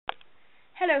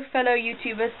Hello fellow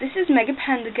YouTubers, this is Mega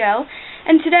Panda Girl,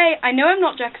 and today, I know I'm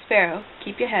not Jack Sparrow,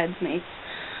 keep your heads mates,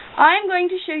 I'm going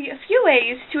to show you a few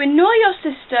ways to annoy your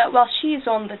sister while she's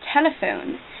on the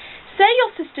telephone. Say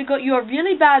your sister got you a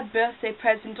really bad birthday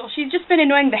present or she's just been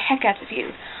annoying the heck out of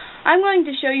you. I'm going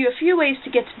to show you a few ways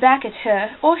to get back at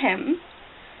her, or him,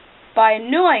 by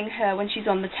annoying her when she's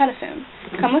on the telephone.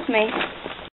 Come with me.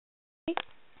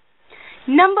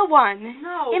 Number 1,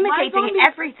 imitating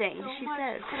everything she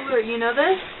says. Cooler. You know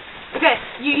this? Okay,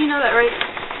 you know that, right?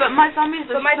 But my zombies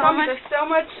are so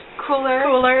much cooler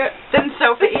than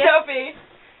Sophie.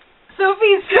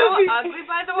 Sophie is so ugly,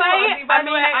 by the way. I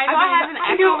know I have an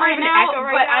echo right now,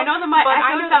 but I know that my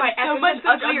echo sounds so much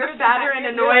uglier, sadder, and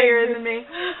annoyer than me.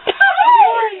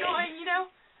 More annoying, you know?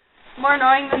 More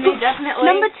annoying than me, definitely.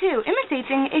 Number 2,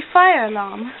 imitating a fire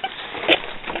alarm.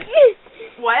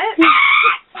 What?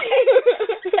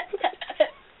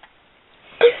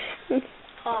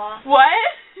 What?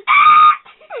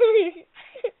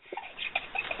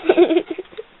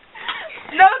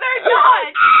 No, they're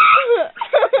not.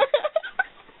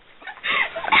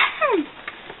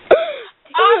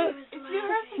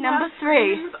 Number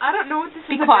 3. I don't know what this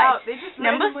is about. They just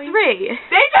Number 3. They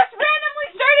just randomly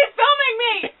started filming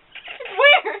me. It's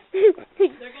weird.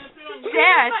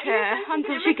 Stare at her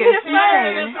until she goes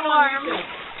insane.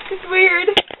 It's weird.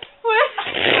 What?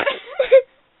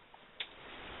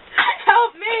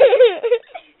 Help me.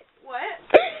 What?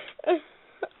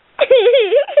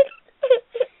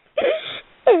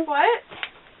 What?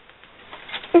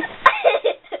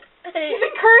 She's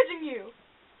encouraging you.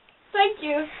 Thank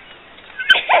you.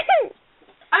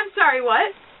 I'm sorry,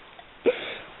 what?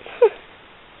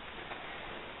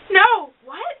 No,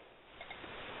 what?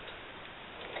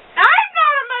 I'm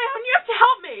not on my own, you have to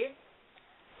help me.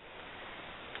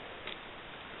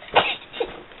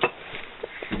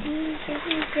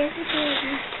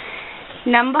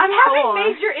 Number 4. I'm having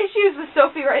major issues with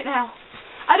Sophie right now.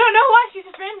 I don't know why she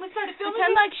just randomly started filming.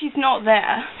 Pretend like she's not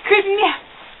there.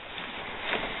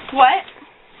 What?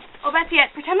 Or better yet,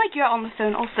 pretend like you're on the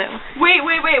phone also. Wait, 1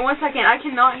 second. I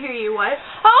cannot hear you. What?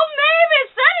 Oh,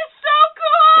 Mavis, that is so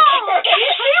cool! I can't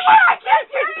hear you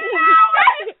now!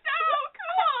 That is so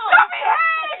cool! Sophie,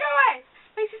 hey, go away!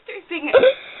 My sister is being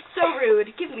so rude.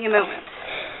 Give me a moment.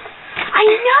 I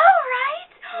know, right?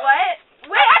 What?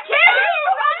 Wait, I can't hear you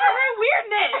because of her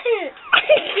weirdness!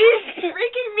 She's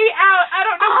freaking me out. I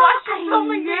don't know why she's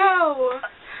filming me.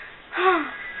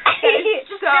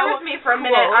 Just stay with me for a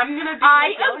minute. I'm gonna be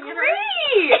I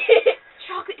agree!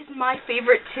 Chocolate is my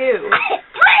favorite too.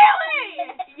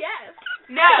 Really? Yes.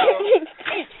 No.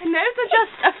 And those are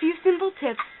just a few simple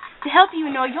tips to help you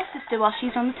annoy your sister while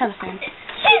she's on the telephone.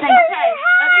 Thanks.